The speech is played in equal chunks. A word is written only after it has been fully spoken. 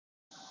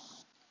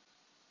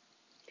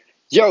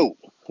Yo,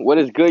 what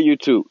is good,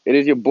 YouTube? It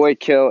is your boy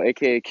Kel,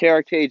 aka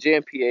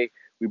KRKJMPA.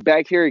 We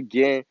back here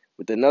again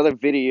with another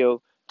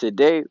video.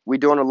 Today, we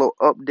doing a little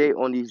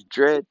update on these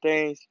dread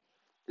things.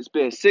 It's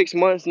been 6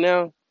 months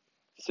now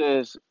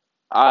since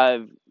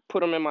I've put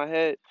them in my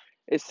head.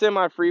 It's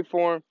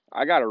semi-freeform.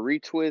 I got a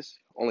retwist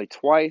only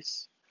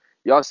twice.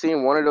 Y'all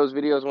seen one of those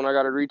videos when I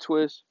got a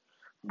retwist?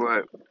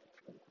 But,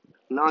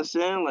 you know what I'm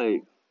saying?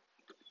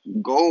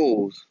 Like,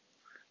 goals.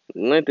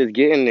 Length is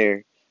getting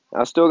there.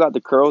 I still got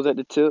the curls at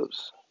the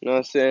tips. You know what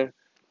I'm saying?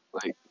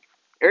 Like,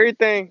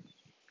 everything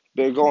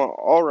been going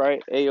all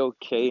right,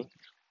 a-okay,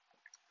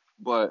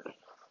 but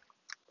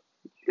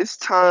it's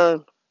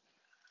time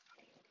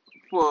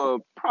for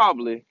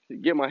probably to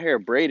get my hair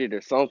braided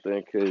or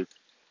something, because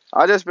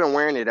I just been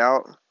wearing it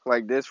out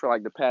like this for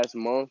like the past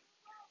month.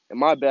 And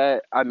my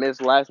bad, I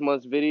missed last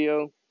month's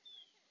video.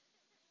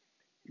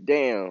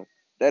 Damn,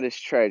 that is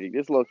tragic.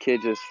 This little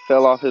kid just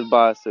fell off his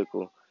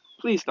bicycle.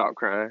 Please stop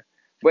crying.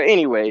 But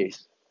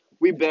anyways,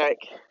 we back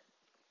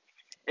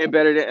and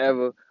better than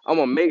ever. I'm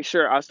gonna make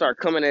sure I start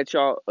coming at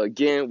y'all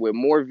again with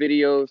more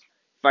videos.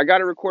 If I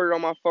got it recorded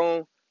on my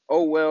phone,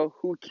 oh well,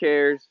 who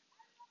cares?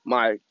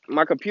 My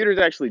computer's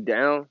actually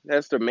down.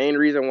 That's the main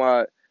reason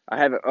why I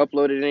haven't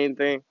uploaded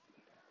anything.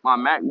 My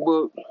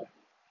MacBook,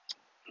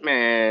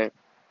 man,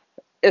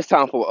 it's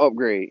time for an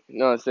upgrade. You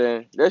know what I'm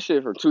saying? That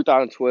shit from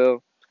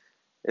 2012.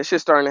 It's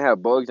just starting to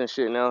have bugs and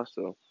shit now,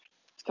 so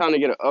it's time to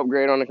get an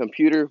upgrade on the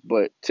computer.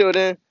 But till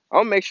then,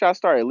 I'll make sure I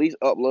start at least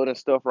uploading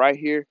stuff right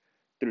here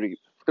through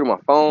my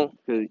phone.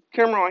 Cause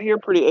camera on here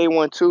pretty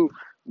A1 too.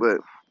 But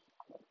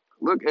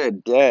look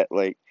at that.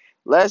 Like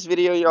last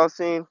video y'all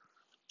seen,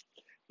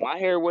 my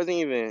hair wasn't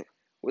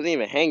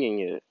even hanging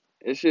yet.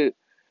 It should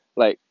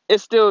like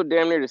it's still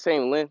damn near the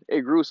same length.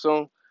 It grew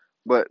some,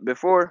 but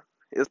before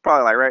it was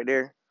probably like right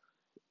there.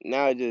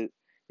 Now it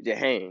just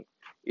hang.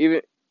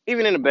 Even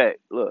even in the back,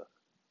 look,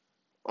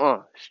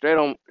 straight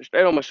on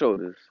my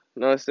shoulders.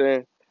 You know what I'm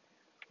saying?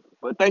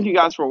 But thank you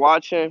guys for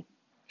watching.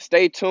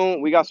 Stay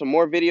tuned. We got some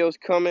more videos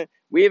coming.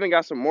 We even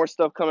got some more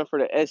stuff coming for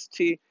the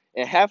ST.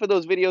 And half of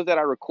those videos that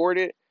I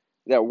recorded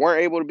that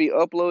weren't able to be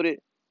uploaded,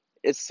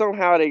 it's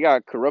somehow they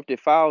got corrupted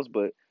files,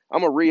 but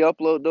I'm gonna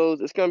re-upload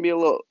those. It's gonna be a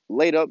little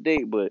late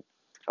update, but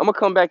I'm gonna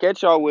come back at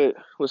y'all with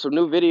some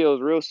new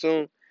videos real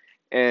soon.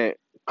 And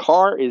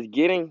car is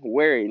getting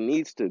where it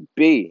needs to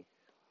be.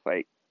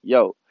 Like,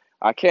 yo,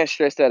 I can't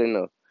stress that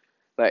enough.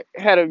 Like,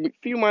 had a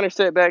few minor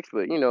setbacks,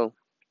 but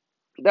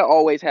that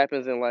always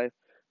happens in life.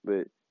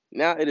 But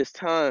now it is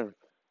time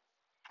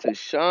to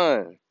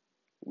shine.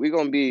 We're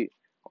gonna be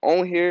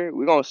on here.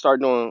 We're gonna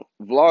start doing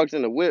vlogs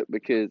in the whip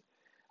because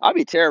I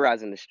be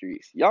terrorizing the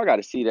streets. Y'all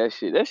gotta see that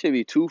shit. That should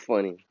be too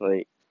funny.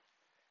 Like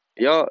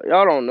y'all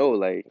don't know.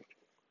 Like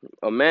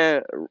a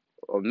man,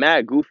 a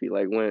mad goofy.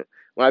 Like when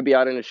I be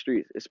out in the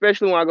streets,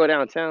 especially when I go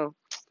downtown.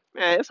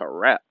 Man, it's a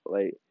wrap.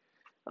 Like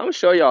I'm gonna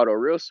show y'all though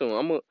real soon.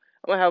 I'm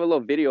gonna have a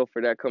little video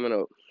for that coming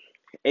up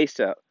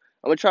ASAP.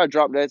 I'm gonna try to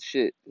drop that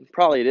shit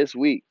probably this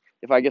week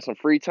if I get some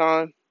free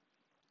time.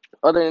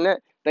 Other than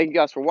that, thank you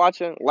guys for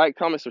watching. Like,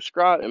 comment,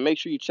 subscribe, and make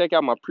sure you check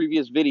out my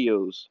previous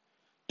videos.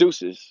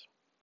 Deuces.